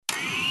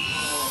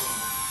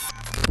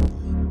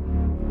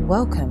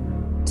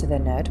Welcome to the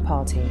Nerd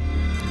Party.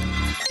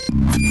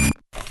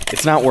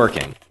 It's not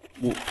working.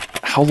 Well,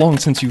 how long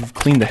since you've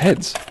cleaned the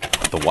heads?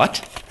 The what?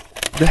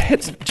 The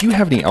heads. Do you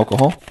have any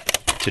alcohol?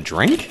 To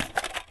drink?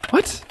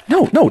 What?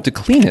 No, to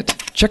clean it.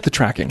 Check the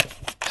tracking.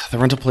 The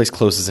rental place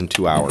closes in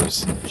 2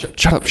 hours.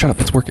 Shut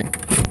up, it's working.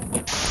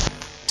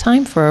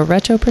 Time for a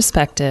retro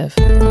perspective.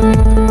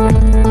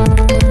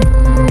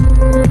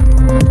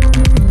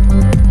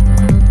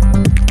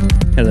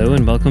 Hello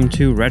and welcome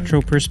to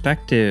Retro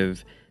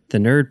Perspective, the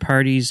Nerd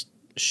Party's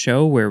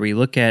show where we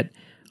look at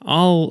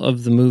all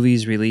of the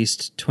movies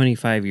released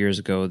 25 years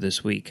ago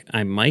this week.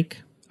 I'm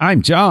Mike.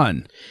 I'm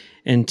John.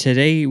 And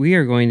today we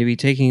are going to be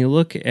taking a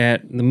look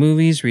at the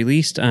movies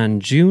released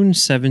on June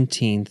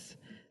 17th,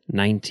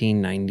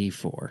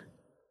 1994.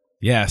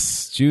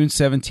 Yes, June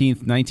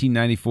 17th,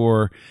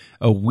 1994,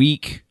 a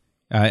week.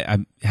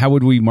 How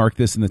would we mark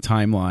this in the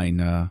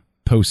timeline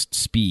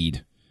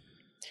post-Speed?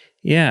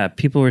 Yeah,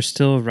 people were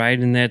still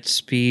riding that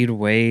Speed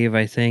wave,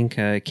 I think.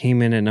 It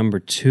came in at number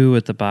 2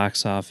 at the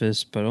box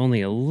office, but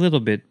only a little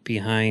bit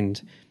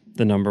behind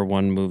the number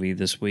 1 movie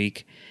this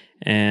week.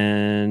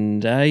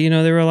 And,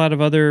 there were a lot of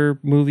other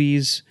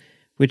movies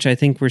which I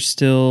think were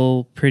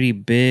still pretty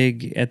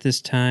big at this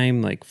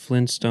time, like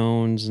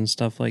Flintstones and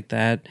stuff like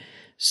that.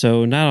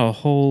 So not a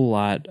whole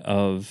lot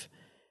of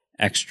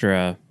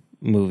extra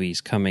movies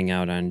coming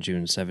out on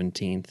June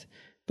 17th,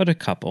 but a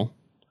couple.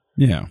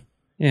 Yeah.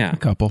 A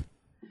couple.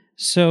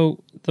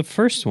 So the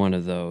first one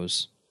of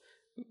those,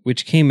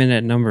 which came in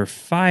at number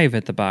 5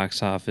 at the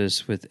box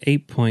office with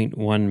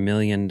 $8.1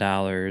 million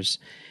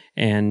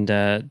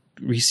and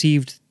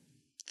received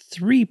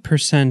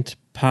 3%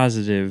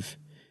 positive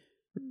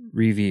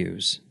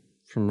reviews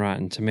from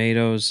Rotten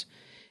Tomatoes,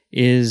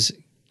 is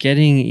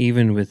Getting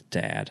Even with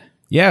Dad.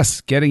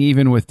 Yes, Getting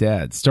Even with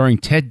Dad, starring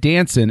Ted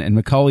Danson and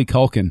Macaulay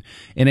Culkin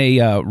in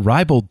a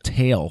ribald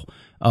tale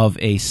of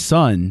a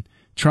son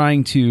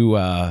trying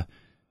to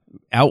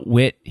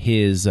outwit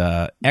his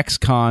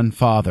ex-con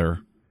father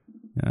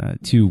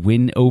to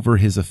win over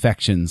his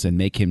affections and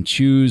make him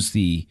choose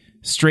the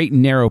straight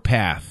and narrow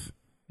path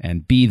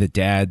and be the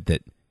dad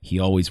that he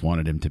always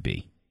wanted him to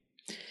be.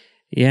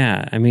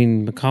 Yeah, I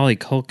mean, Macaulay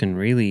Culkin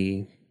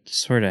really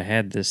sort of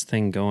had this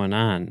thing going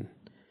on,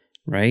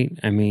 right?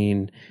 I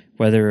mean,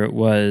 whether it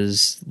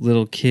was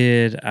little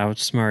kid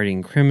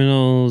outsmarting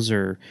criminals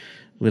or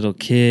little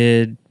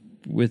kid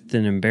with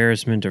an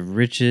embarrassment of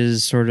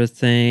riches sort of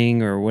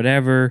thing or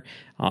whatever,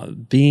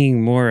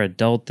 being more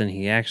adult than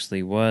he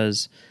actually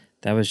was,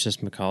 that was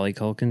just Macaulay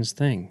Culkin's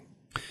thing.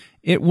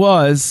 It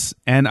was,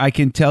 and I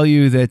can tell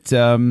you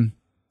that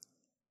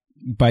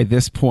by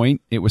this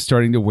point, it was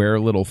starting to wear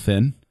a little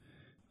thin.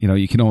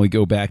 You can only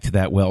go back to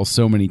that well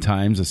so many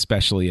times,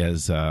 especially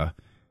as,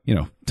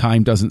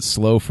 time doesn't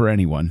slow for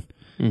anyone.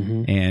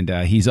 Mm-hmm.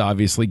 And he's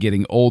obviously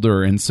getting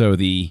older, and so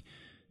the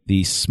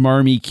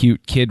smarmy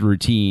cute kid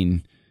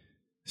routine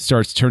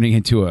starts turning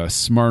into a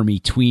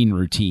smarmy tween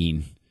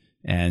routine,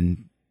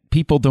 and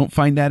people don't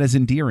find that as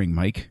endearing,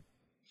 Mike.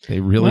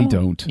 They really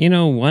don't.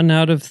 1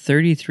 out of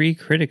 33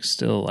 critics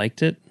still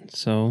liked it,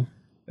 so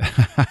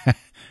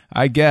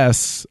I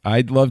guess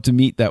I'd love to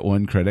meet that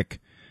one critic.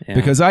 Yeah.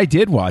 Because I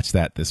did watch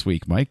that this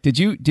week, Mike. Did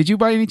you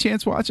by any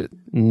chance watch it?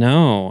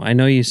 No, I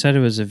know you said it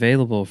was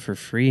available for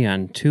free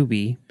on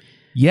Tubi.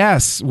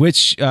 Yes,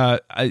 which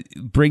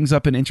brings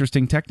up an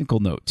interesting technical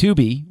note.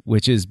 Tubi,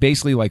 which is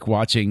basically like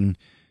watching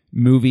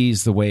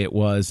movies the way it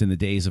was in the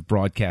days of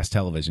broadcast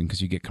television,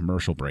 because you get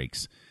commercial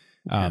breaks,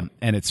 and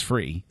it's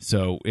free.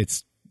 So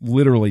it's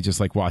literally just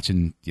like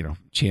watching,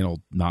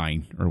 Channel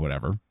 9 or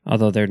whatever.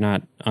 Although they're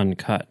not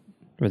uncut,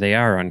 or they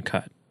are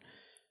uncut.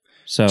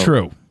 So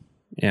true.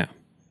 Yeah.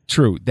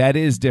 True. That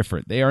is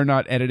different. They are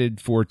not edited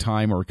for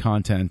time or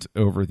content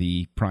over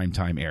the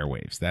primetime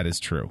airwaves. That is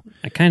true.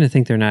 I kind of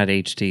think they're not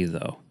HD,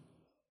 though.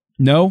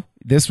 No,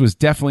 this was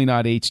definitely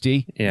not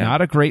HD. Yeah.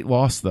 Not a great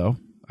loss, though.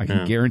 I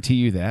can guarantee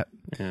you that.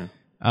 Yeah.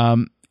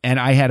 And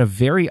I had a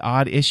very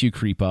odd issue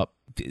creep up.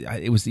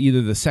 It was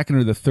either the second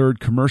or the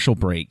third commercial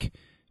break.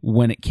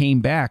 When it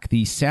came back,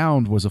 the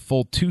sound was a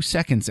full 2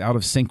 seconds out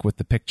of sync with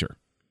the picture.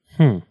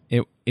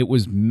 It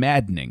was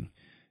maddening.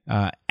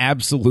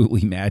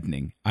 Absolutely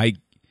maddening. I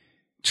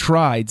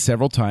tried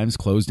several times,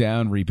 close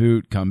down,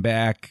 reboot, come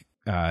back.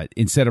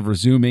 Instead of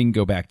resuming,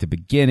 go back to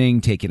beginning,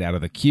 take it out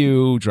of the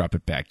queue, drop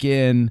it back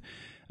in.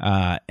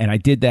 And I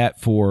did that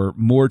for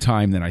more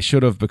time than I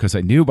should have, because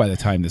I knew by the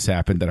time this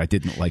happened that I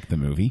didn't like the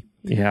movie.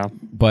 Yeah.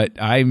 But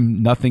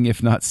I'm nothing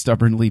if not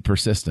stubbornly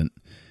persistent.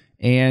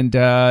 And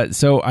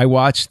so I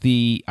watched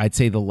I'd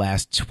say the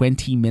last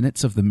 20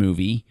 minutes of the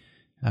movie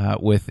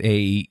with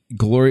a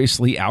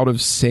gloriously out of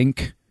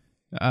sync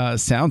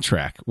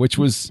soundtrack, which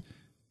was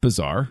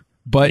bizarre,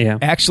 but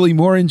actually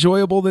more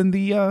enjoyable than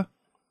the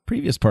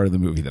previous part of the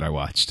movie that I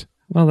watched.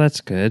 Well,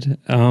 that's good.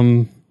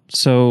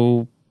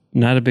 So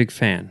not a big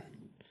fan.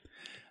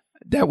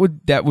 That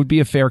would be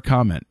a fair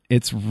comment.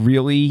 It's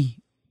really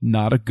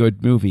not a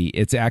good movie.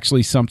 It's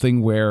actually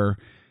something where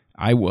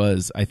I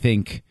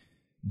think,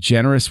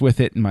 generous with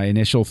it in my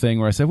initial thing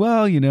where I said,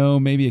 well,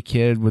 maybe a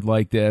kid would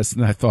like this.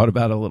 And I thought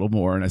about it a little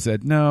more and I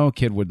said, no, a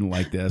kid wouldn't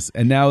like this.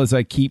 And now as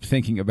I keep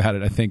thinking about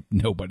it, I think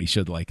nobody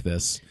should like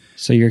this.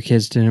 So your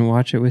kids didn't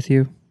watch it with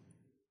you?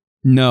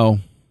 No,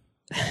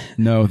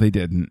 they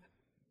didn't.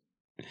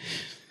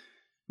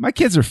 My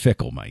kids are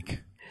fickle,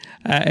 Mike.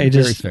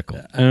 Very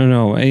fickle. I don't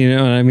know.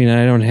 I mean,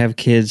 I don't have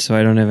kids, so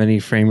I don't have any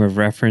frame of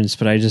reference,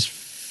 but I just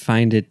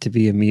find it to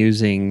be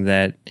amusing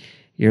that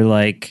you're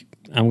like,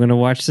 I'm going to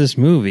watch this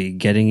movie,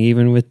 Getting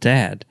Even with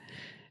Dad.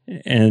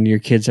 And your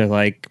kids are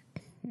like,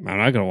 I'm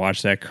not going to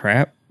watch that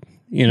crap.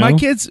 My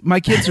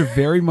kids are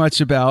very much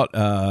about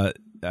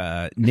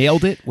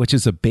Nailed It, which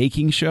is a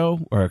baking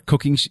show or a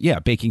cooking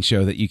baking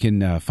show that you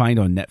can find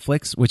on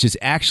Netflix, which is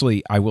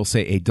actually, I will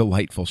say, a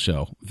delightful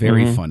show.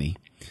 Very funny.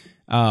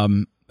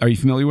 Are you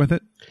familiar with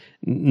it?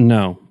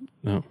 No.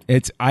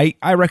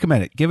 I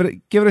recommend it. Give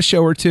it a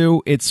show or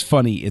two. It's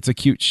funny. It's a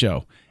cute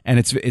show. And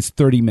it's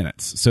 30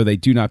 minutes, so they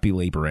do not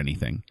belabor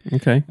anything.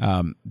 Okay.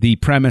 The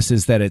premise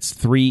is that it's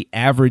three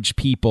average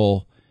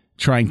people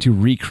trying to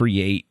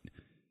recreate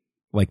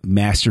like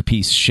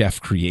masterpiece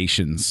chef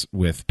creations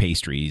with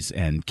pastries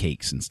and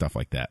cakes and stuff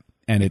like that.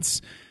 And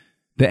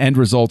the end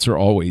results are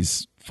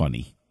always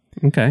funny.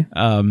 Okay.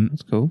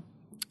 That's cool.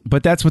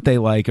 But that's what they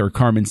like, or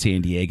Carmen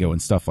Sandiego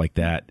and stuff like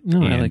that.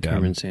 No, I like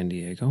Carmen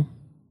Sandiego.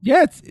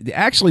 Yeah, it's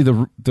actually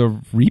the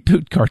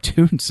reboot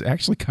cartoon's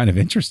actually kind of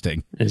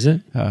interesting. Is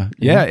it?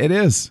 Yeah, it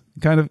is.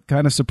 Kind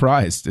of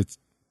surprised. It's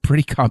a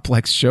pretty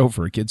complex show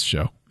for a kids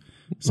show.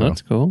 So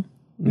that's cool.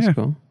 That's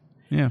cool.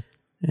 Yeah.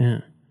 Yeah.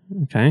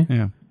 Okay.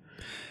 Yeah.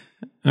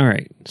 All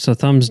right. So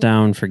thumbs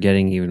down for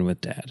Getting Even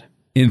with Dad.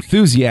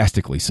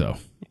 Enthusiastically so.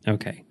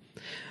 Okay.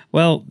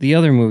 Well, the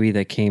other movie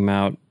that came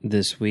out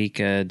this week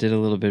did a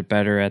little bit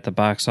better at the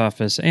box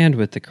office and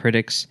with the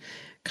critics,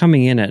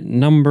 coming in at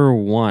number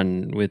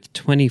 1 with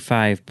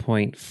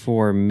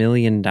 $25.4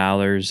 million and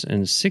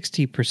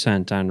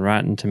 60% on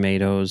Rotten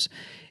Tomatoes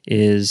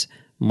is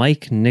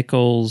Mike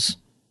Nichols'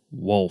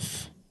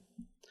 Wolf,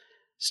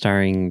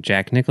 starring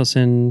Jack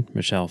Nicholson,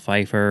 Michelle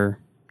Pfeiffer,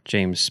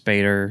 James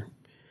Spader,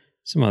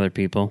 some other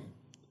people.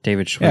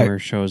 David Schwimmer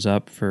shows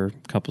up for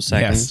a couple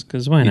seconds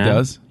because why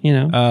not? He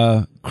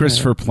does.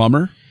 Christopher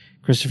Plummer.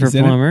 Christopher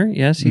Plummer.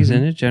 Yes, he's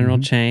in it. General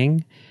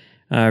Chang.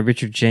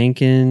 Richard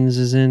Jenkins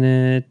is in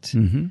it.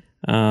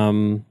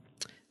 Mm-hmm.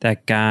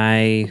 That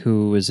guy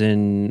who was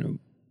in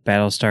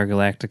Battlestar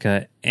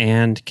Galactica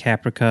and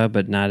Caprica,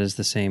 but not as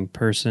the same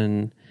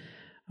person.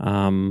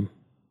 Some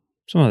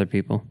other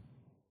people.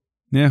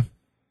 Yeah.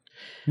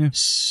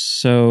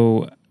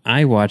 So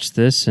I watched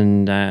this,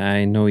 and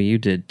I know you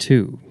did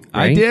too.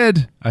 Right? I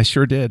did. I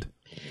sure did.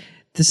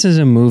 This is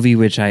a movie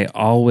which I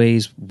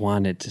always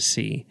wanted to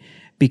see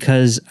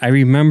because I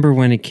remember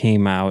when it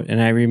came out,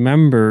 and I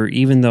remember,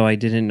 even though I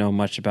didn't know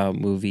much about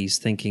movies,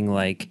 thinking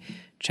like,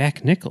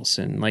 Jack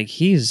Nicholson, like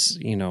he's,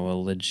 a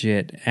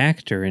legit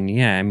actor. And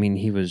yeah, I mean,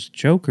 he was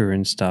Joker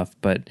and stuff,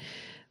 but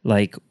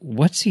like,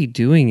 what's he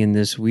doing in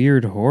this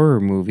weird horror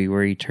movie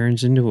where he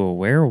turns into a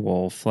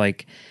werewolf?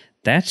 Like,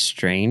 that's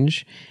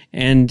strange.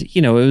 And,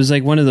 it was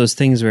like one of those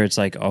things where it's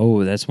like,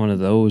 oh, that's one of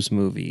those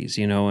movies,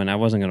 and I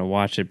wasn't going to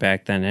watch it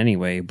back then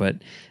anyway, but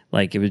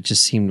like, it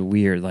just seemed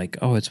weird. Like,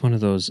 oh, it's one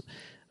of those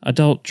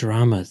adult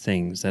drama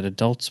things that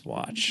adults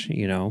watch,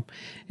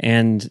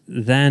 And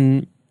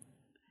then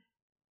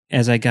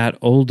as I got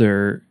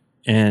older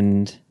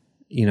and,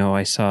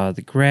 I saw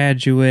The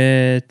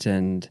Graduate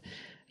and,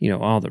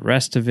 all the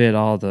rest of it,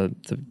 all the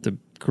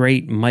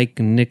great Mike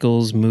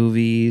Nichols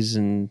movies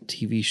and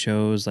TV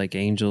shows like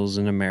Angels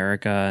in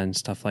America and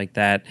stuff like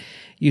that,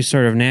 you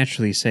sort of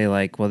naturally say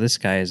like, well, this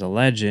guy is a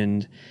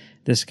legend.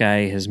 This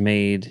guy has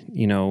made,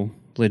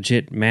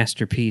 legit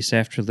masterpiece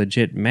after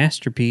legit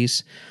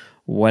masterpiece.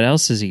 What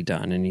else has he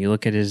done? And you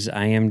look at his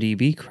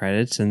IMDb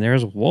credits and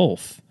there's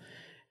Wolf.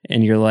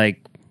 And you're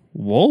like,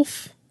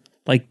 Wolf?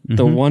 Like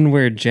the one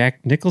where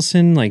Jack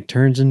Nicholson like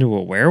turns into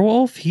a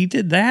werewolf? He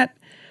did that?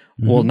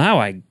 Well, now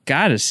I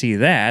gotta see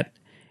that.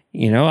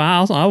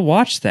 I'll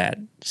watch that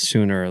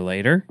sooner or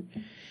later.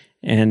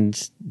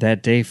 And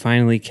that day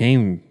finally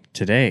came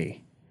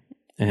today.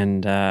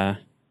 And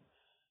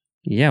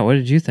what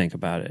did you think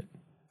about it?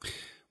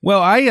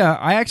 Well, I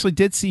actually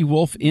did see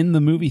Wolf in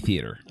the movie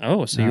theater.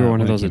 Oh, so you were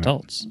one of those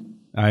adults.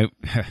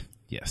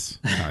 Yes.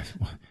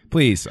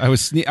 Please, I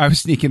was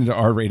sneaking into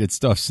R-rated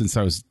stuff since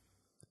I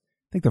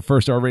think the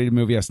first R-rated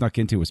movie I snuck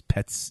into was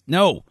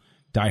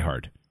Die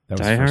Hard. That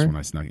was the first one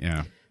I snuck.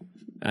 Yeah.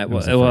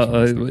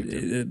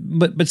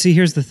 But see,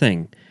 here's the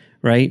thing,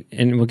 right?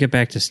 And we'll get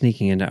back to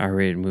sneaking into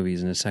R-rated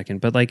movies in a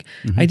second. But like,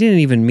 I didn't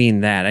even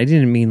mean that. I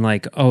didn't mean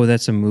like, oh,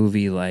 that's a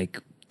movie like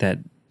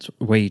that's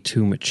way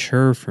too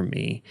mature for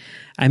me.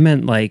 I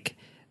meant like,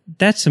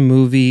 that's a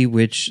movie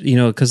which,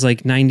 because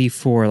like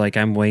 94, like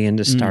I'm way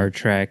into Star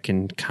Trek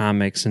and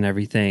comics and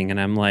everything.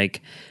 And I'm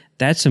like,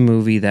 that's a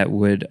movie that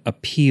would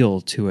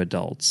appeal to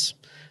adults.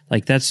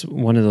 Like that's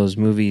one of those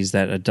movies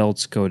that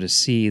adults go to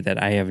see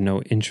that I have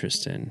no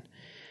interest in.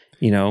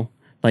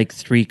 Like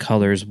 3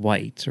 Colors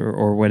White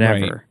or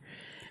whatever.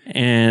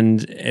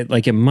 And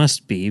it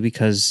must be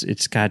because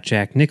it's got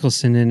Jack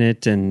Nicholson in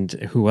it, and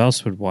who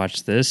else would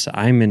watch this?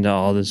 I'm into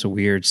all this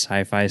weird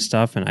sci-fi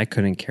stuff, and I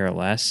couldn't care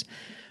less.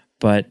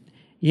 But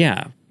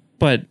yeah,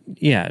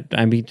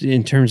 I mean,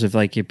 in terms of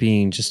like it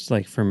being just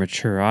like for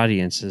mature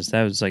audiences,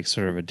 that was like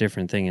sort of a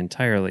different thing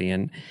entirely.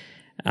 And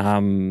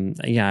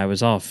I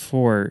was all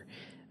for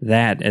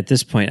that at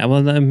this point.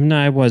 Well, no,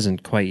 I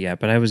wasn't quite yet,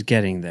 but I was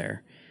getting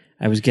there.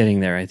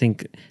 I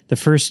think the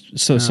first,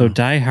 so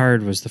Die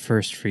Hard was the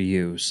first for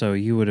you. So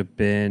you would have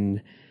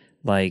been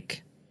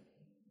like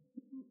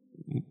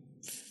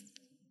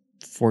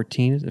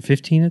 14,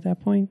 15 at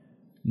that point?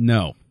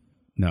 No.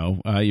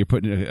 You're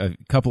putting a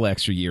couple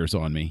extra years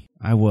on me.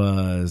 I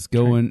was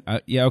going,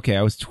 I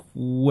was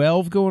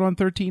 12 going on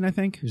 13, I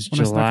think. It was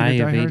July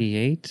of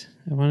 88,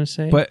 I want to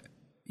say. But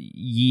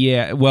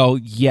yeah, well,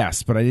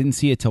 yes, but I didn't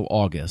see it till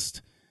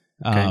August.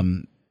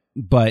 Okay.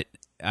 But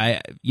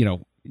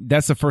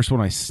that's the first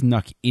one I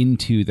snuck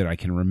into that I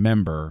can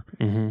remember.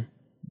 Mm-hmm.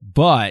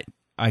 But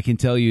I can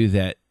tell you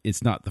that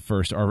it's not the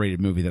first R-rated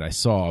movie that I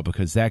saw,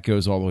 because that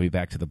goes all the way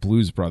back to the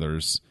Blues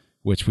Brothers,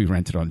 which we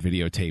rented on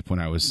videotape when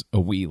I was a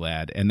wee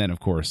lad. And then, of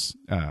course,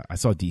 I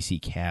saw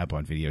DC Cab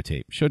on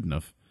videotape. Shouldn't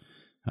have.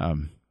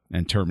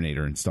 And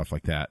Terminator and stuff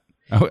like that.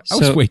 I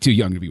was way too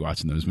young to be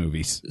watching those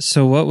movies.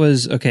 So what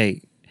was,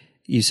 okay,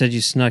 you said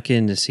you snuck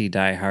in to see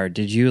Die Hard.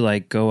 Did you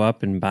like go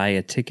up and buy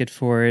a ticket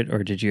for it,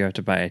 or did you have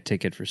to buy a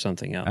ticket for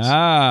something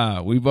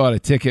else? We bought a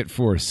ticket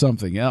for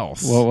something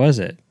else. What was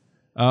it?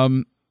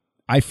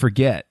 I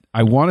forget.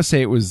 I want to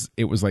say it was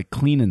like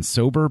Clean and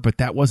Sober, but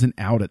that wasn't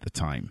out at the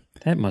time.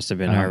 That must have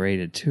been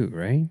R-rated too,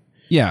 right?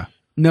 Yeah.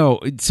 No,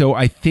 so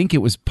I think it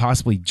was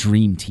possibly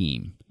Dream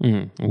Team,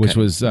 which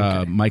was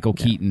Michael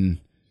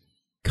Keaton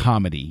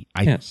comedy.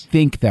 I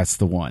think that's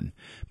the one.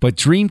 But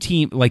Dream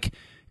Team, like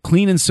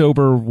Clean and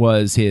Sober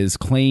was his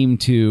claim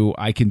to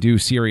I can do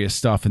serious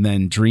stuff, and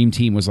then Dream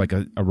Team was like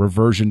a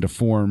reversion to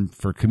form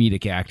for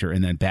comedic actor,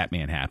 and then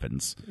Batman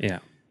happens. Yeah.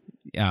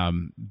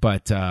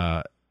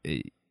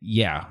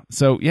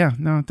 So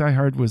Die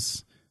Hard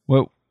was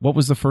what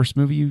was the first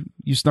movie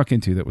you snuck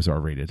into that was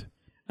R-rated?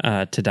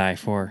 To Die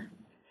For.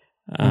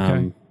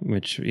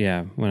 Which,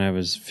 when I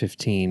was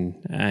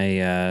 15,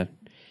 I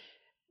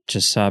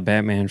just saw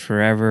Batman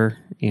Forever,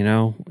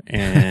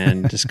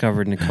 and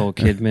discovered Nicole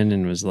Kidman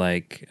and was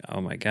like,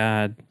 oh my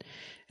God.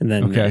 And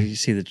then you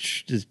see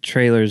the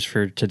trailers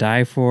for To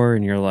Die For,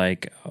 and you're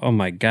like, oh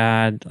my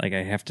God, like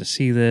I have to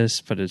see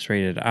this, but it's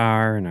rated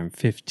R, and I'm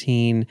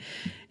 15.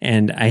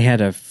 And I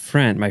had a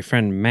friend, my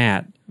friend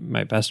Matt,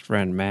 my best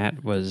friend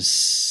Matt was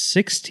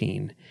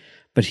 16,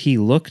 but he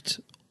looked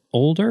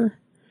older.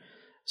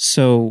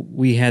 So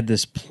we had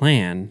this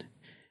plan,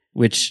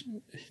 which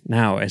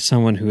now, as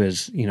someone who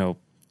has,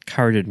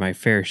 carded my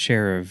fair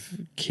share of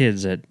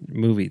kids at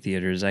movie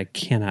theaters, I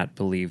cannot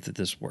believe that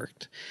this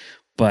worked.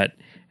 But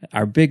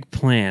our big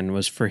plan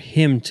was for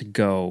him to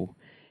go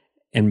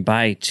and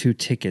buy 2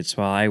 tickets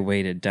while I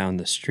waited down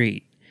the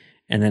street,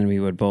 and then we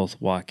would both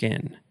walk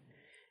in.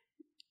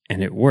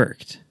 And it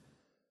worked.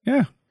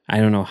 Yeah. I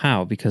don't know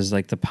how, because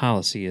like the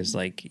policy is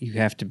like you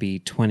have to be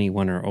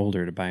 21 or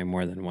older to buy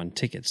more than 1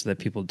 ticket, so that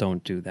people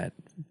don't do that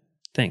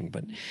thing.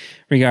 But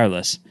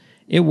regardless,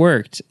 it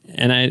worked,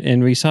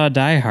 and we saw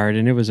Die Hard,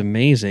 and it was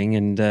amazing,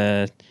 and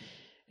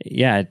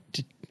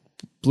it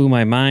blew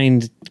my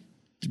mind.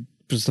 It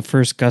was the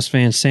first Gus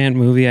Van Sant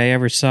movie I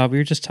ever saw. We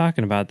were just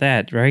talking about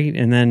that, right?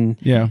 And then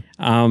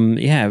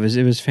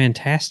it was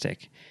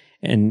fantastic.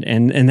 And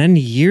then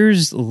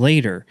years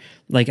later,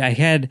 like I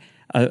had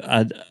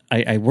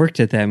I worked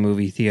at that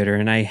movie theater,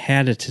 and I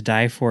had a To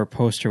Die For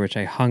poster, which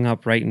I hung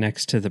up right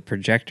next to the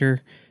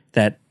projector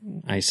that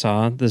I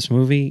saw this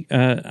movie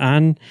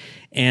on.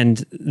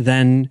 And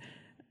then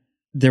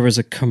there was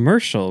a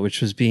commercial which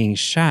was being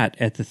shot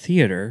at the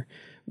theater,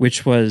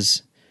 which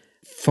was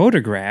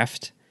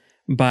photographed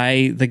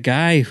by the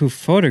guy who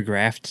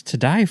photographed To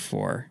Die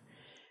For.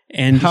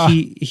 And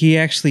he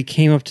actually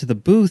came up to the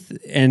booth,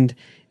 and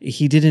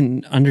he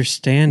didn't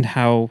understand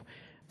how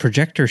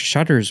projector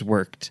shutters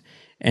worked.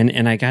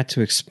 And I got to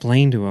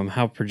explain to him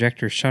how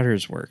projector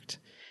shutters worked.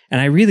 And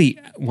I really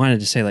wanted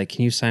to say, like,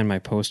 can you sign my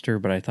poster?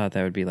 But I thought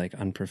that would be, like,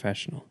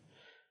 unprofessional.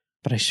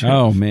 But I should.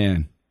 Oh,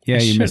 man. Yeah,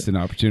 you missed an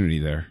opportunity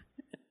there.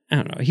 I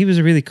don't know. He was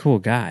a really cool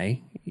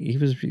guy. He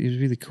was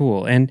really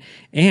cool. And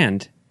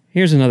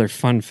here's another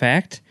fun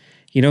fact.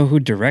 You know who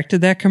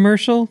directed that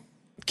commercial?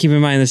 Keep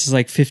in mind, this is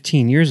like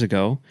 15 years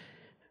ago.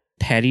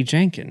 Patty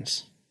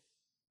Jenkins.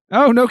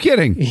 Oh, no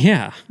kidding.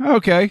 Yeah.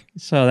 Okay.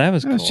 So that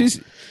was cool.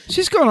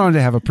 She's gone on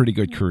to have a pretty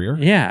good career.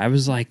 Yeah, I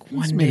was like,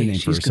 one day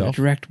she's going to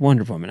direct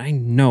Wonder Woman. I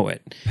know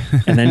it.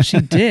 And then she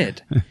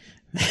did.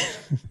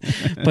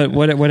 But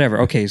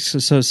whatever. Okay,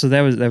 so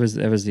that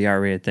was the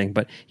R-rated thing.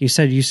 But you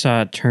said you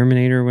saw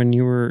Terminator when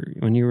you were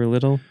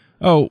little?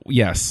 Oh,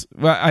 yes.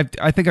 Well,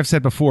 I think I've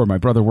said before, my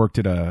brother worked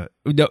at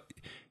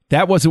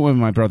that wasn't when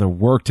my brother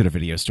worked at a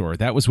video store.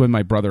 That was when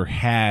my brother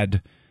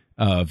had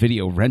a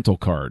video rental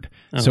card.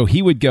 Oh. So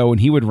he would go and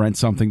he would rent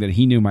something that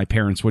he knew my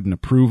parents wouldn't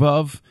approve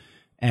of,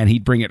 and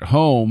he'd bring it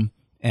home,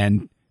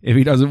 and if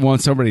he doesn't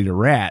want somebody to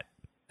rat,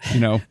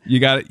 you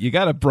got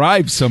to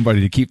bribe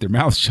somebody to keep their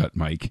mouth shut,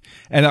 Mike.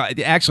 And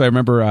actually, I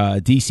remember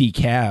DC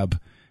Cab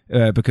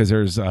because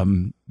there's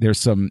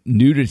some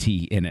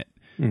nudity in it.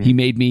 Mm-hmm. He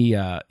made me.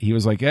 He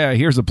was like, "Yeah,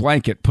 here's a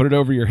blanket. Put it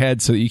over your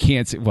head so that you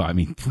can't see." Well, I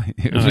mean,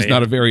 it was just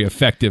not a very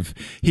effective.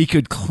 He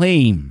could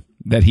claim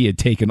that he had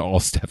taken all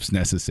steps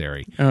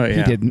necessary. Oh yeah,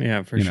 he didn't.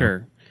 Yeah, for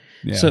sure.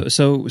 Yeah.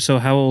 So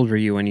how old were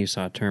you when you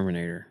saw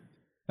Terminator?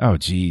 Oh,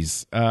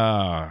 geez.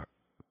 I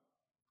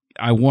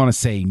want to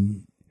say,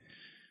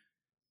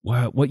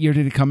 what year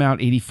did it come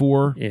out?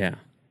 84? Yeah.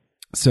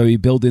 So you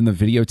build in the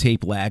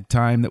videotape lag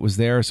time that was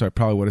there. So I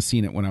probably would have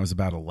seen it when I was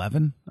about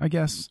 11, I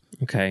guess.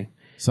 Okay.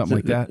 Something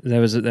like that. That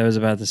was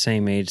about the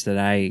same age that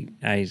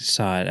I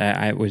saw it.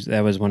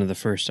 That was one of the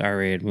first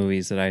R-rated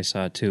movies that I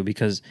saw too,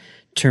 because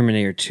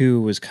Terminator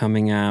 2 was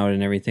coming out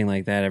and everything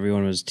like that.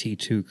 Everyone was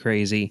T2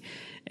 crazy.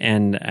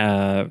 And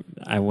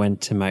I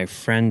went to my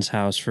friend's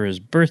house for his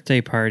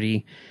birthday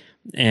party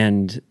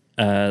and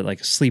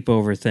like a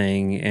sleepover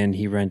thing, and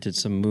he rented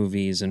some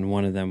movies, and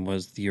one of them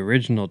was the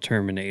original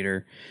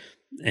Terminator.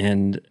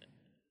 And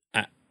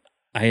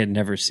I had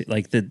never seen,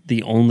 like,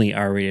 the only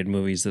R-rated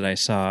movies that I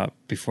saw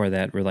before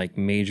that were like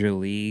Major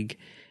League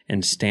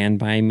and Stand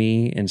By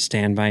Me, and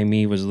Stand By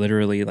Me was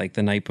literally like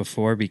the night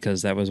before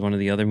because that was one of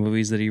the other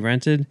movies that he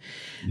rented.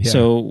 Yeah.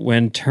 So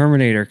when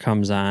Terminator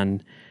comes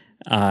on,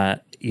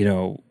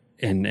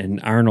 and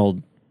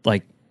Arnold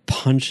like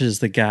punches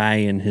the guy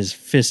and his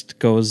fist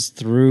goes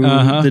through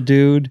the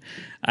dude,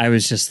 I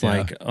was just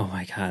like, oh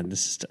my God,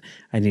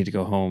 I need to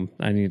go home.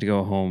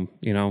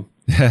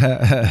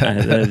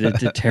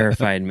 It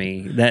terrified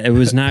me. That it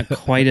was not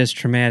quite as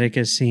traumatic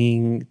as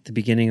seeing the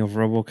beginning of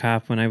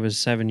RoboCop when I was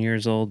 7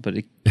 years old, but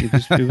it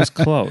was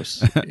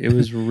close. It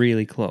was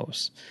really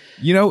close.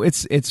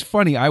 It's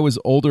funny. I was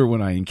older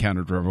when I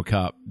encountered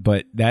RoboCop,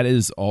 but that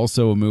is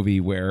also a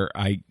movie where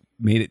I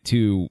made it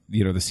to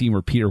the scene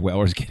where Peter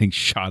Weller's getting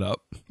shot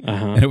up,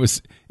 and it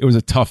was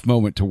a tough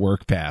moment to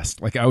work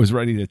past. Like I was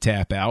ready to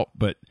tap out,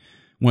 but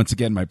once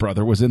again my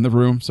brother was in the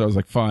room, so I was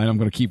like, fine, I'm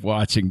going to keep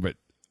watching. But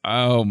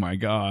oh my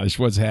gosh,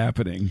 what's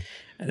happening?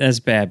 That's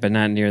bad, but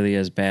not nearly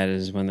as bad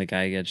as when the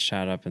guy gets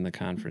shot up in the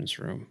conference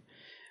room,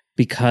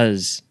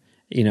 because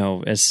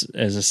as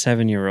a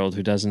 7-year-old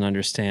who doesn't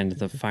understand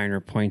the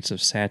finer points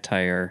of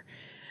satire,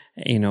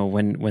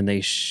 when they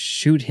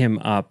shoot him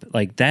up,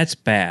 like that's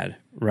bad,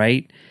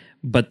 right?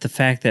 But the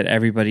fact that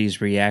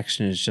everybody's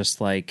reaction is just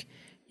like,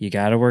 you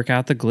got to work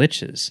out the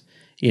glitches,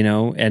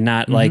 and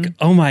not like,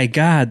 oh my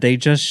God, they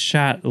just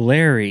shot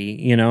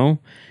Larry,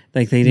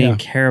 like they didn't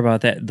care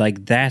about that.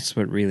 Like that's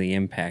what really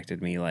impacted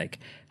me. Like,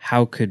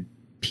 how could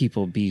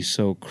people be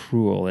so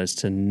cruel as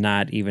to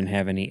not even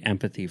have any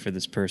empathy for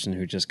this person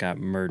who just got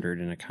murdered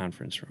in a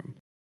conference room?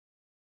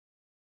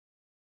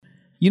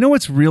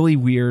 What's really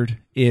weird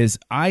is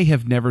I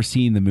have never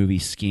seen the movie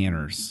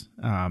Scanners,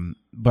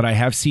 but I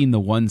have seen the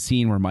one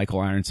scene where Michael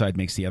Ironside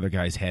makes the other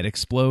guy's head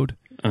explode.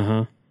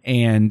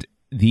 And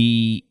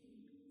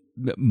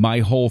my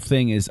whole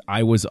thing is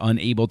I was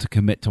unable to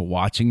commit to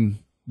watching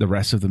the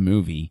rest of the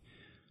movie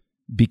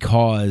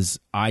because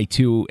I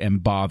too am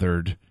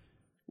bothered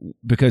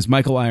because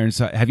Michael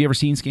Ironside. Have you ever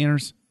seen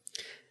Scanners?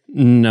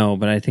 No,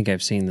 but I think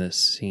I've seen this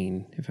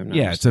scene, if I'm not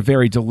mistaken. It's a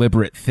very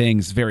deliberate thing.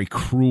 It's very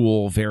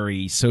cruel,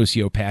 very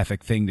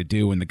sociopathic thing to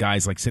do, and the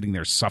guy's like sitting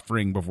there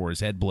suffering before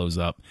his head blows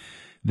up.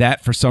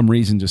 That, for some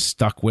reason, just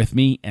stuck with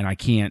me, and I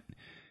can't...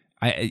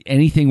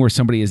 anything where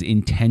somebody is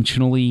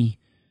intentionally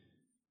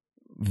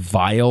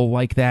vile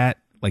like that,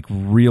 like,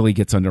 really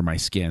gets under my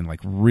skin,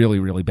 like, really,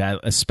 really bad,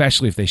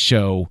 especially if they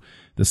show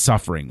the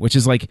suffering, which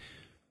is like...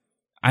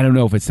 I don't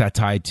know if it's that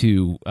tied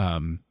to...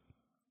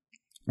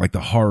 like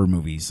the horror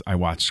movies I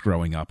watched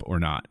growing up or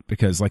not,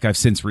 because like I've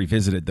since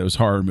revisited those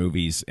horror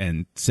movies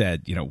and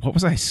said, what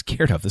was I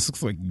scared of? This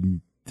looks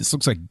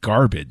like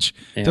garbage.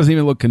 Yeah. It doesn't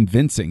even look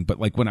convincing. But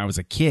like when I was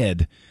a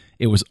kid,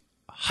 it was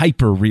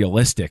hyper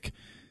realistic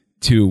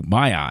to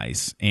my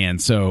eyes.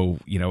 And so,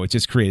 it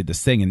just created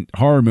this thing. And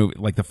horror movie,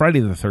 like the Friday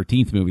the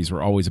 13th movies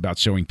were always about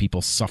showing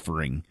people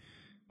suffering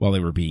while they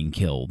were being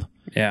killed.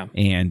 Yeah.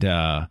 And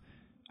I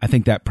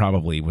think that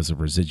probably was a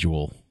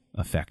residual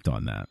effect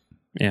on that.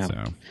 Yeah,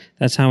 so.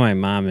 That's how my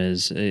mom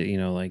is,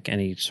 like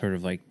any sort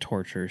of like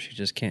torture. She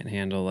just can't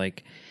handle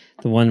like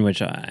the one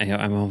which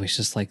I'm always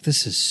just like,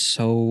 this is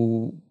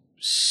so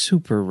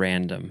super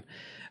random.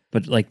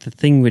 But like the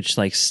thing which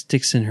like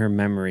sticks in her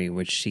memory,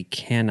 which she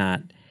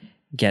cannot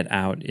get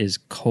out, is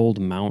Cold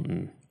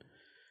Mountain.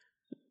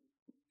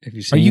 Have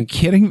you seen? Are you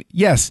kidding me?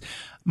 Yes.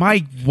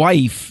 My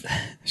wife,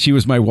 she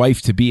was my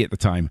wife to be at the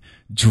time,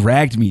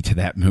 dragged me to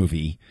that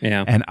movie.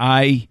 Yeah. And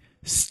I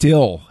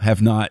still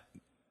have not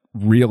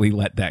really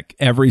let that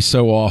every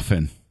so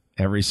often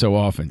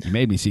you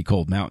made me see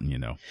Cold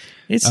Mountain.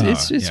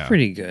 It's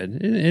pretty good.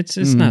 It's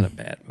not a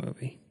bad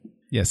movie.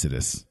 Yes, it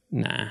is.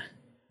 Nah.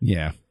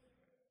 Yeah.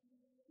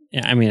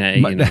 I mean, I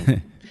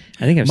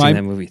think I've seen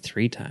that movie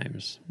 3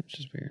 times, which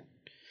is weird.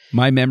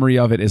 My memory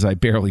of it is I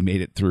barely made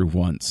it through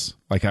once.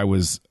 Like I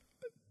was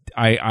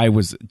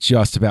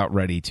just about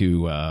ready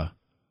to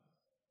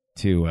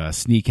to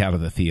sneak out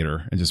of the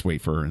theater and just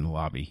wait for her in the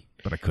lobby,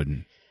 but I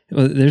couldn't.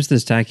 Well, there's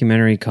this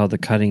documentary called The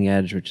Cutting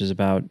Edge, which is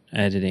about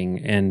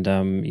editing,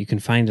 and you can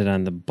find it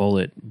on the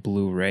Bullet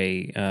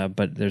Blu-ray,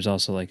 but there's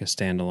also like a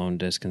standalone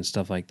disc and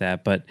stuff like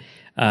that. But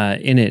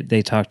in it,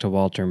 they talk to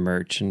Walter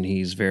Murch, and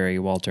he's very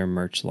Walter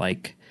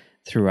Murch-like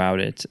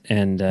throughout it.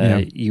 And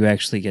you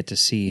actually get to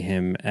see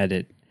him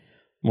edit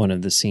one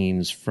of the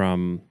scenes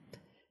from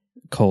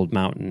Cold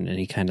Mountain, and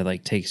he kind of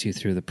like takes you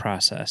through the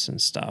process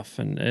and stuff.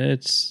 And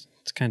it's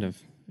kind of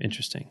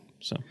interesting.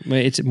 So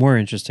it's more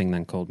interesting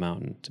than Cold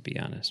Mountain, to be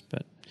honest.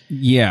 But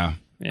yeah.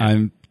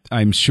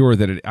 I'm sure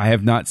that I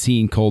have not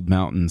seen Cold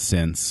Mountain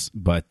since,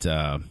 but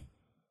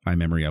my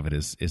memory of it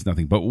is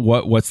nothing. But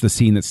what's the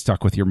scene that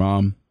stuck with your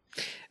mom?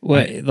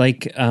 Well,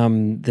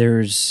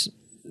 there's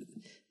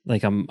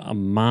like a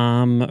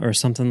mom or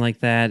something like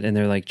that, and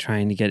they're like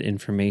trying to get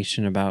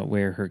information about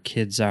where her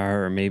kids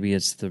are, or maybe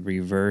it's the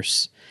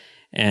reverse,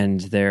 and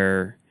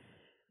they're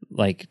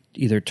like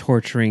either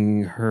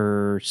torturing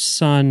her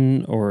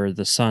son, or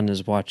the son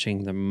is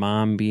watching the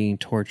mom being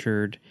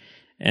tortured,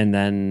 and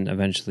then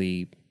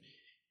eventually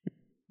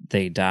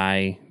they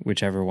die,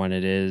 whichever one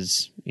it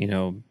is,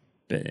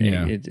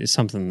 it's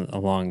something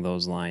along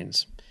those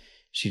lines.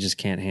 She just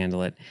can't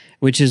handle it,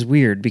 which is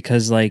weird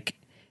because like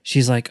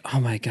she's like, oh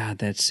my God,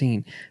 that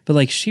scene. But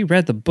like she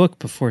read the book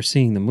before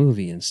seeing the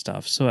movie and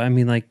stuff. So I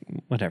mean, like,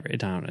 whatever. I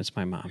don't know. It's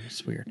my mom.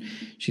 It's weird.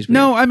 She's weird.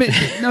 No, I mean,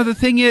 no. The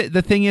thing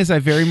is, I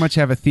very much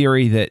have a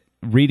theory that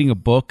reading a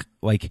book,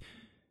 like,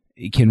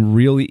 it can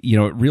really,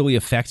 it really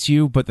affects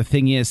you. But the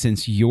thing is,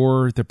 since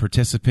you're the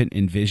participant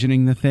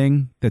envisioning the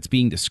thing that's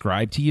being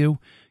described to you,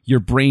 your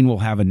brain will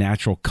have a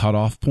natural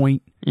cutoff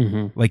point.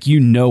 Mm-hmm. Like,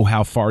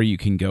 how far you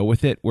can go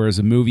with it, whereas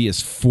a movie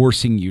is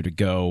forcing you to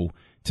go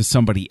to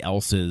somebody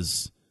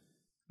else's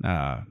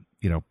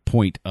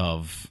point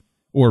of,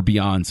 or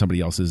beyond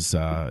somebody else's,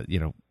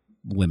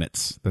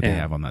 limits that they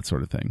have on that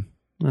sort of thing.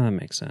 Well, that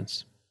makes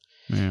sense.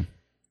 Yeah.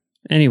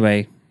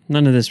 Anyway,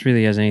 none of this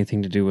really has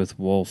anything to do with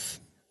Wolf.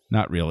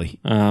 Not really.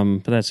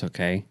 But that's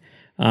okay.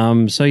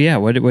 So yeah,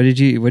 what did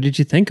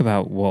you think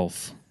about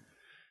Wolf?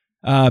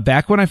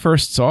 Back when I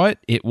first saw it,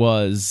 it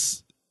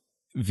was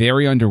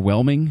very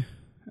underwhelming.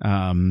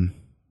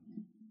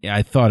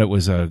 I thought it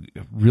was a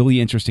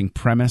really interesting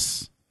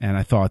premise, and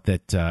I thought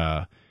that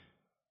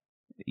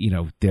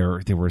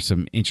there were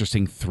some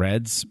interesting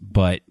threads,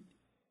 but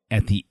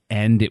at the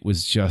end it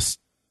was just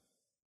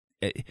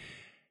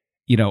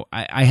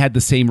I had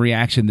the same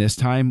reaction this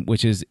time,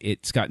 which is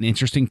it's got an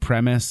interesting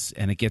premise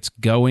and it gets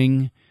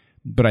going,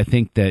 but I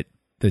think that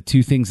the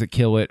two things that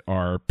kill it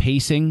are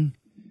pacing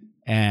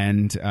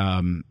and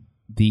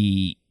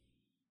the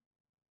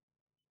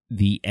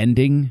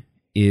ending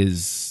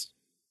is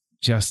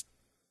just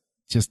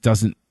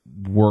doesn't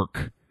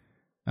work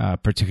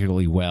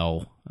particularly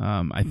well.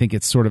 I think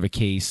it's sort of a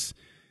case,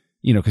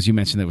 because you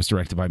mentioned that it was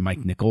directed by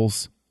Mike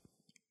Nichols.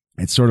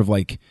 It's sort of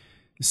like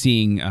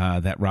seeing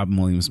that Robin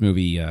Williams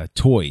movie,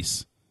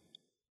 Toys.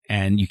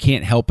 And you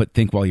can't help but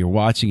think while you're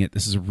watching it,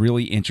 this is a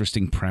really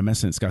interesting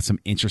premise and it's got some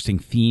interesting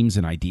themes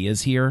and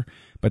ideas here,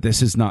 but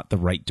this is not the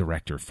right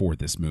director for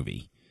this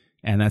movie.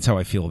 And that's how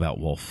I feel about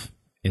Wolf,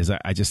 is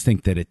I just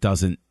think that it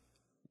doesn't,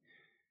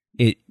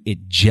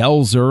 it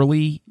gels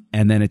early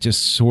and then it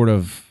just sort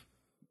of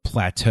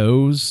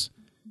plateaus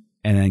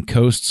and then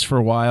coasts for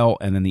a while,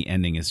 and then the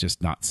ending is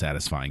just not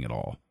satisfying at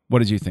all. What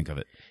did you think of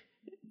it?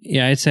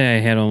 Yeah, I'd say I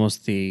had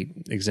almost the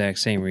exact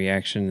same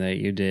reaction that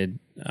you did.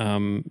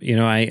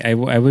 I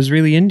was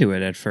really into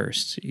it at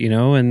first,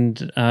 and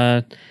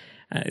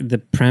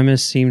the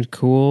premise seemed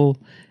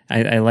cool.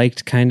 I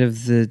liked kind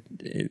of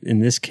in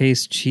this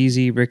case,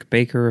 cheesy Rick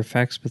Baker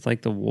effects with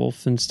like the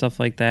wolf and stuff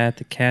like that.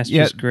 The cast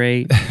was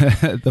great.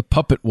 The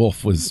puppet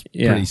wolf was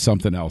pretty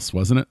something else,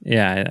 wasn't it?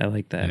 Yeah, I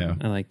like that. Yeah.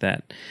 I like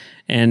that.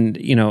 And,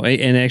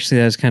 and actually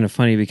that was kind of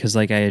funny because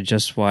like I had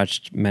just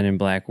watched Men in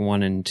Black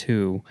 1 and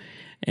 2,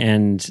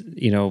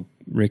 and,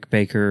 Rick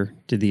Baker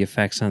did the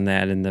effects on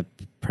that, and the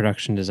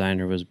production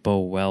designer was Bo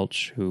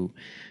Welch, who,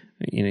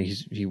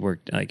 he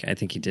worked, like, I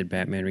think he did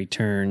Batman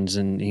Returns,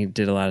 and he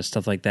did a lot of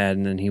stuff like that,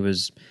 and then he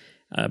was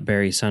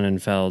Barry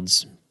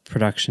Sonnenfeld's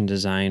production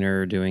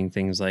designer, doing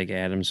things like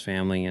Addams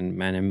Family and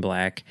Men in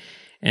Black,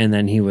 and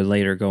then he would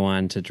later go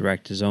on to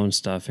direct his own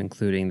stuff,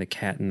 including The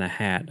Cat in the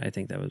Hat. I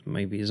think that was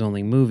maybe his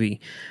only movie.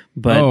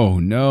 But oh,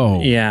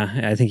 no. Yeah,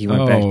 I think he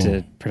went back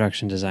to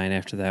production design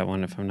after that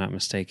one, if I'm not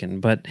mistaken.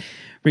 But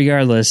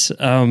regardless,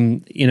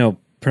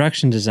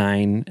 production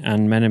design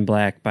on Men in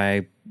Black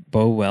by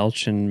Bo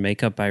Welch and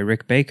makeup by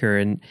Rick Baker.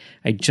 And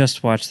I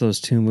just watched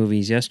those two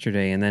movies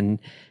yesterday, and then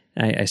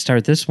I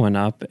start this one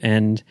up,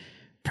 and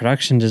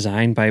production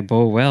design by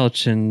Bo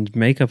Welch and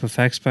makeup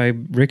effects by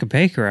Rick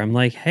Baker. I'm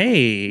like,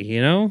 hey,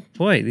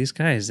 boy, these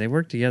guys, they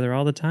work together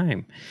all the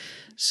time.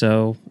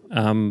 So,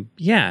 not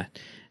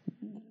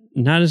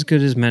as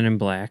good as Men in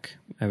Black,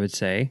 I would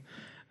say.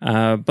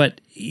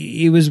 But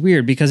it was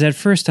weird because at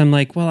first I'm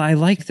like, well, I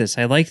like this.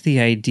 I like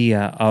the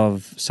idea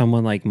of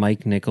someone like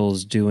Mike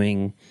Nichols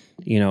doing,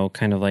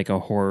 kind of like a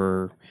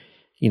horror,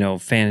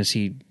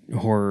 fantasy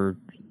horror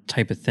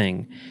type of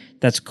thing.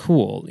 that's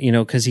cool,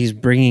 because he's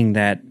bringing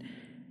that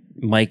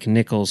Mike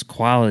Nichols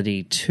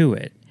quality to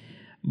it.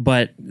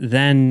 But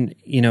then,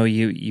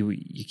 you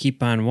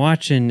keep on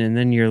watching, and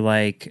then you're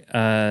like,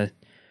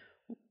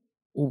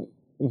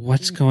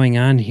 what's going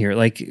on here?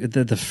 Like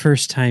the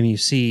first time you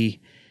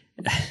see,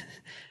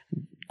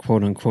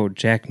 quote unquote,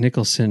 Jack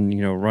Nicholson,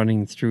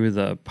 running through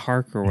the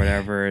park or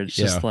whatever, it's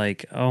just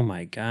like, oh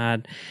my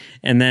God.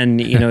 And then,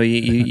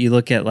 you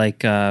look at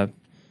like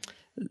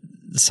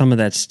some of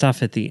that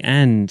stuff at the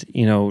end,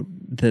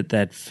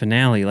 that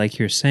finale, like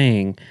you're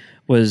saying,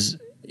 was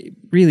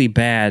really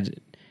bad,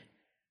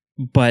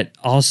 but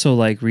also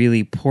like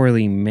really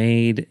poorly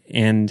made.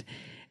 And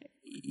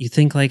you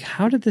think like,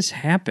 how did this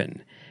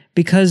happen?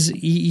 Because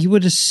you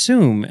would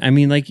assume, I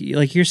mean, like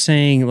you're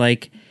saying,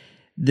 like,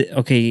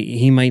 okay,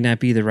 he might not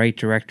be the right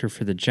director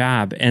for the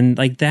job. And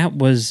like, that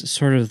was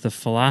sort of the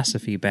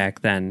philosophy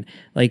back then.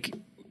 Like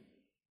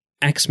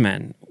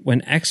X-Men,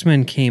 when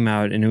X-Men came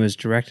out and it was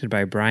directed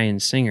by Bryan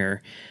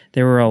Singer,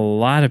 there were a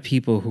lot of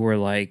people who were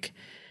like,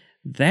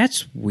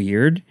 that's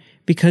weird,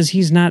 because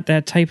he's not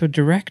that type of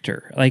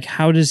director. Like,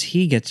 how does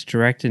he get to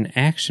direct an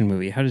action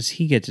movie? How does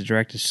he get to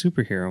direct a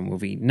superhero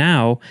movie?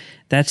 Now,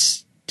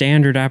 that's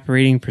standard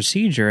operating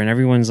procedure, and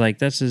everyone's like,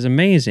 this is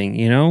amazing,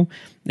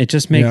 It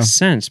just makes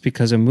sense,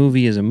 because a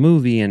movie is a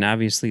movie, and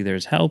obviously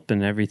there's help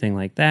and everything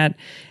like that.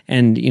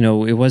 And,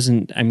 it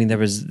wasn't, I mean, there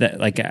was that,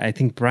 like, I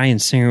think Bryan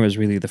Singer was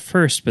really the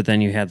first, but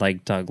then you had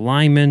like Doug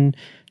Liman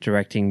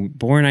directing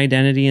Bourne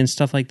Identity and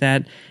stuff like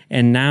that.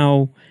 And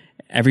now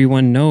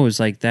everyone knows,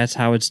 like, that's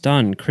how it's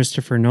done.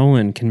 Christopher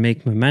Nolan can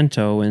make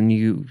Memento, and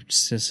you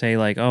say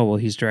like, oh, well,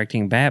 he's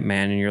directing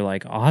Batman, and you're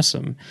like,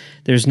 awesome.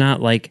 There's not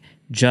like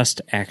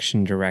just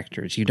action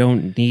directors. You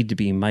don't need to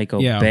be Michael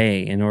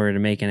Bay in order to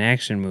make an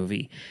action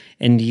movie.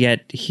 And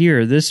yet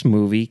here, this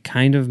movie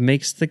kind of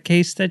makes the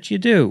case that you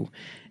do.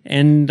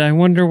 And I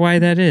wonder why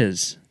that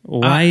is.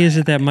 Why is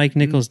it that Mike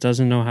Nichols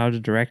doesn't know how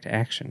to direct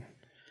action?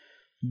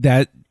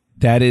 That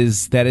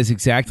is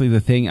exactly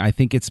the thing. I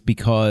think it's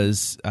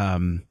because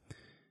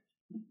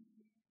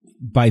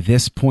by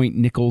this point,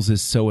 Nichols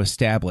is so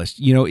established.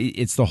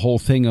 It's the whole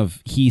thing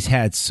of he's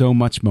had so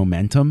much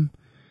momentum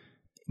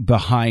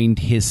behind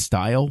his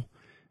style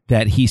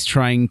that he's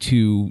trying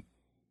to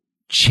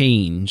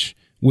change,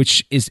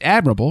 which is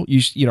admirable.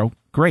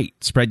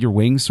 Great, spread your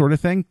wings sort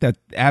of thing. That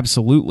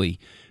absolutely.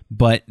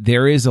 But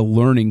there is a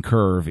learning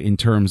curve in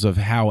terms of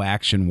how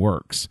action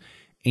works.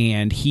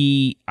 And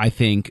he, I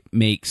think,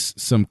 makes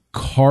some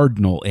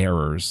cardinal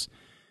errors.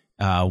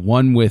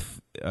 One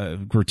with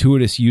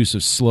gratuitous use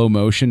of slow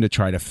motion to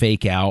try to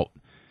fake out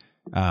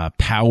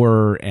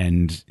power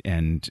and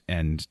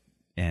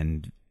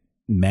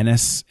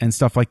menace and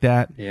stuff like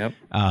that. Yep.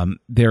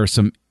 There are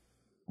some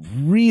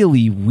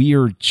really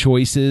weird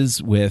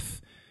choices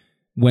with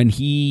when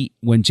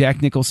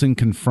Jack Nicholson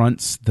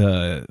confronts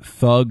the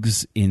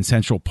thugs in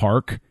Central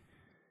Park.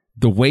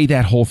 The way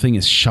that whole thing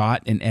is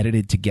shot and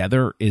edited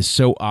together is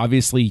so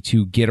obviously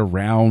to get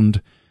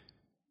around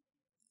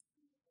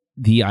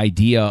the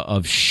idea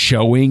of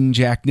showing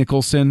Jack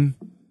Nicholson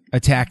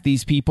attack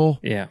these people.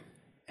 Yeah.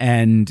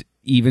 And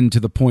even to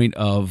the point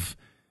of,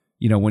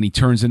 when he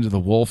turns into the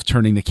wolf,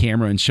 turning the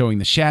camera and showing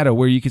the shadow,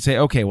 where you could say,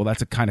 okay, well,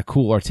 that's a kind of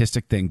cool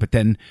artistic thing. But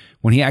then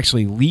when he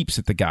actually leaps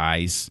at the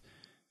guys,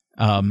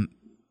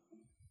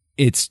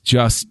 it's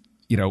just,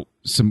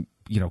 some,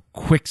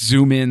 quick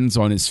zoom ins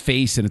on his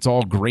face, and it's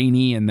all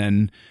grainy, and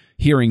then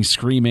hearing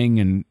screaming.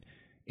 And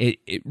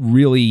it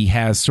really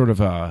has sort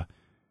of a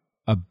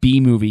B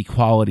movie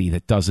quality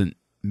that doesn't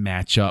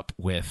match up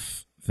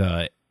with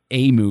the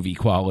A movie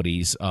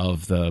qualities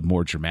of the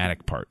more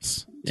dramatic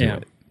parts to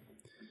it.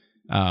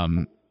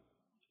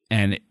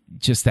 And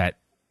just that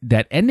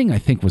ending, I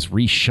think, was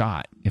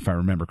reshot, if I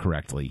remember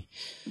correctly.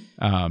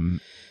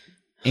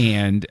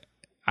 And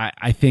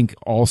I think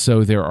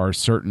also there are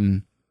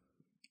certain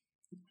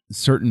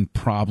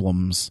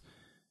problems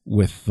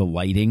with the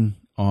lighting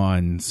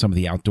on some of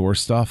the outdoor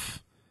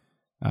stuff,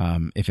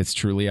 if it's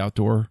truly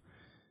outdoor.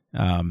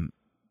 And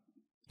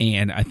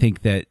I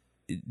think that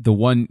the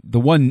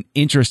one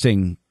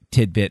interesting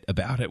tidbit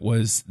about it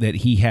was that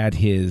he had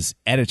his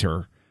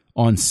editor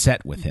on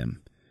set with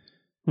him,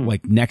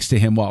 like next to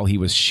him while he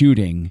was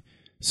shooting,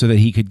 so that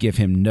he could give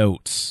him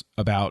notes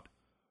about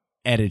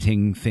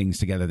editing things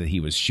together that he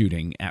was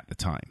shooting at the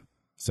time.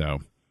 So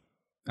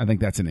I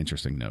think that's an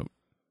interesting note.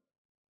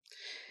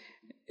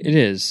 It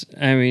is.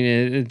 I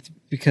mean,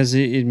 because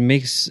it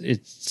makes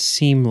it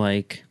seem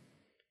like,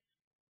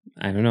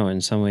 I don't know,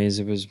 in some ways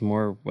it was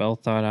more well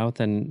thought out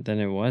than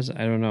it was.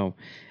 I don't know.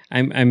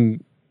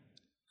 I'm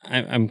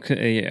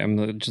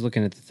just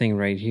looking at the thing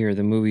right here.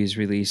 The movie's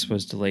release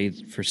was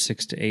delayed for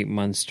 6 to 8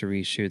 months to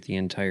reshoot the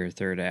entire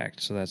third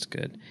act, so that's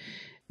good.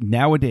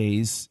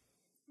 Nowadays,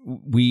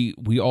 we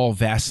all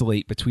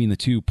vacillate between the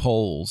two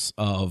poles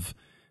of,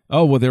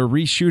 oh, well, they're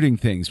reshooting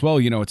things. Well,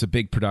 it's a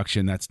big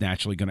production. That's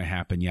naturally going to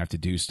happen. You have to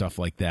do stuff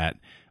like that.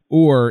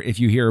 Or if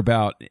you hear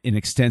about an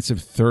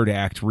extensive third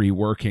act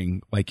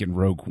reworking, like in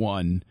Rogue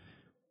One,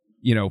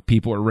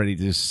 people are ready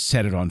to just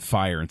set it on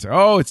fire and say,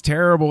 oh, it's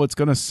terrible, it's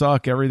going to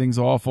suck, everything's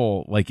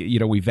awful. Like,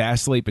 we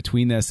vacillate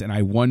between this, and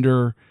I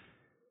wonder,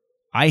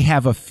 I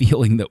have a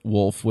feeling that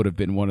Wolf would have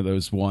been one of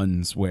those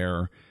ones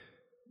where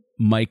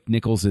Mike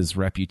Nichols'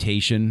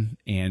 reputation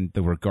and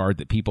the regard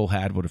that people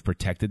had would have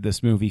protected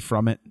this movie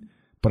from it.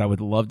 But I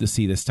would love to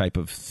see this type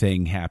of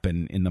thing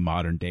happen in the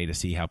modern day to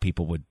see how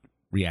people would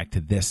react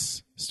to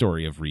this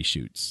story of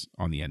reshoots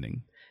on the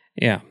ending.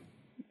 Yeah.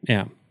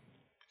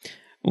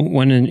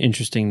 One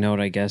interesting note,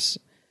 I guess,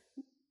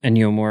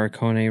 Ennio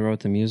Morricone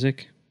wrote the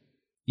music.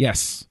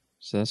 Yes.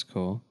 So that's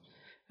cool.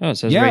 Oh, it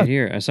says right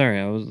here. Sorry,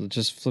 I was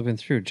just flipping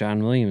through.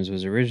 John Williams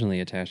was originally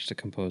attached to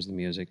compose the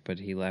music, but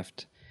he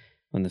left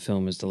when the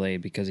film was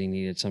delayed because he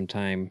needed some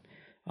time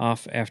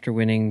off after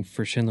winning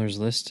for Schindler's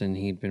List, and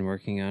he'd been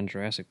working on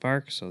Jurassic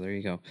Park, so there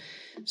you go.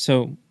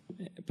 So,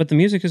 but the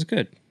music is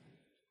good.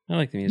 I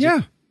like the music.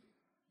 Yeah.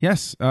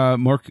 Yes.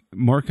 Morricone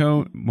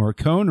or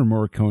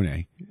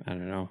Morricone? I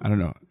don't know.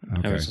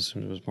 Okay. I was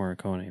assuming it was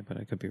Morricone, but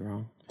I could be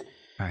wrong.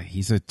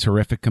 He's a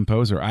terrific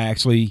composer. I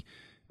actually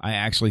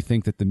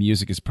think that the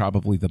music is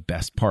probably the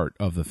best part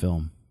of the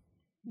film.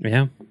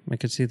 Yeah, I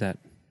could see that.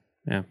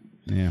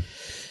 Yeah.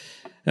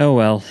 Oh,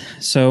 well.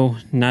 So,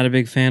 not a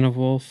big fan of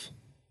Wolf?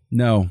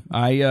 No,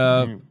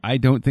 I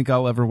don't think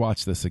I'll ever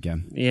watch this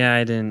again. Yeah,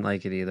 I didn't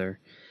like it either.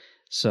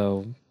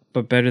 So,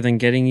 but better than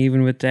Getting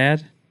Even with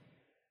Dad?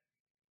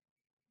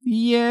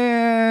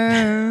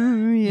 Yeah.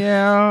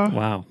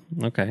 Wow.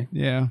 Okay.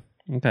 Yeah.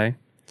 Okay.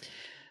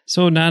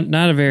 So not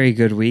a very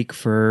good week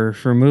for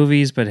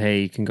movies, but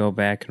hey, you can go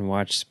back and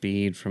watch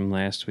Speed from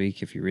last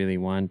week if you really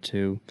want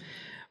to.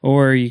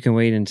 Or you can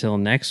wait until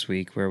next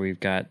week where we've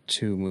got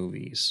 2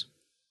 movies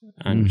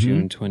on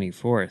June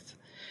 24th,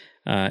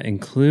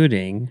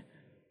 including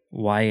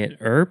Wyatt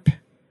Earp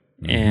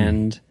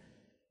and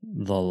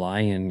The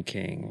Lion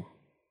King.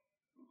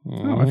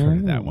 Oh, I've heard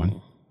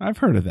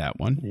of that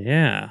one.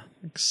 Yeah.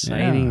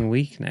 Exciting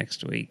week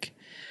next week.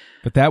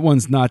 But that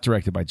one's not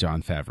directed by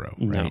Jon Favreau,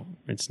 right? No,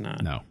 it's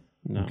not. No.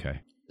 No. Okay.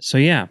 So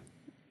yeah,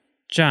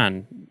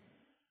 John,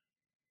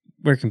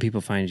 where can people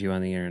find you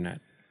on the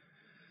internet?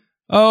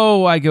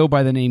 Oh, I go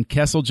by the name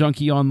Kessel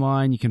Junkie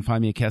online. You can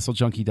find me at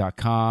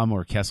kesseljunkie.com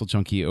or Kessel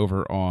Junkie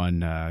over on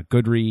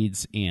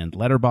Goodreads and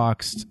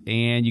Letterboxd.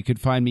 And you can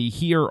find me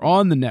here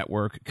on the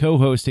network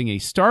co-hosting a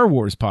Star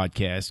Wars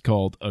podcast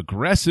called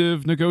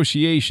Aggressive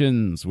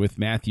Negotiations with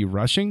Matthew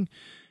Rushing.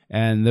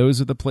 And those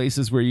are the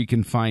places where you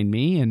can find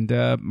me. And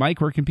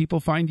Mike, where can people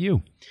find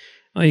you?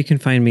 Well, you can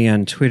find me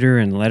on Twitter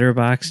and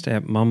Letterboxd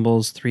at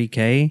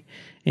Mumbles3K.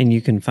 And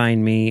you can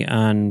find me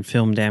on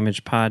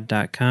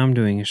filmdamagepod.com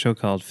doing a show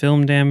called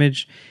Film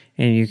Damage.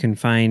 And you can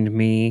find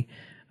me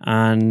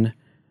on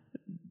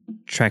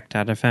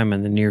Trek.fm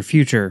in the near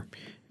future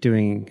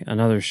doing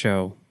another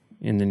show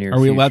in the near future.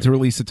 Are we allowed to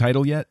release a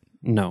title yet?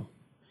 No.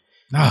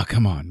 Oh,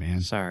 come on,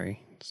 man. Sorry.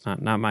 It's not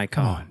my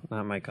call. Come on.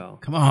 Not my call.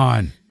 Come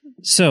on.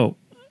 So,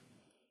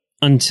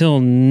 until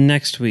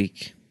next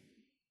week,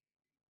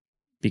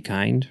 be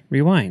kind,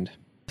 rewind.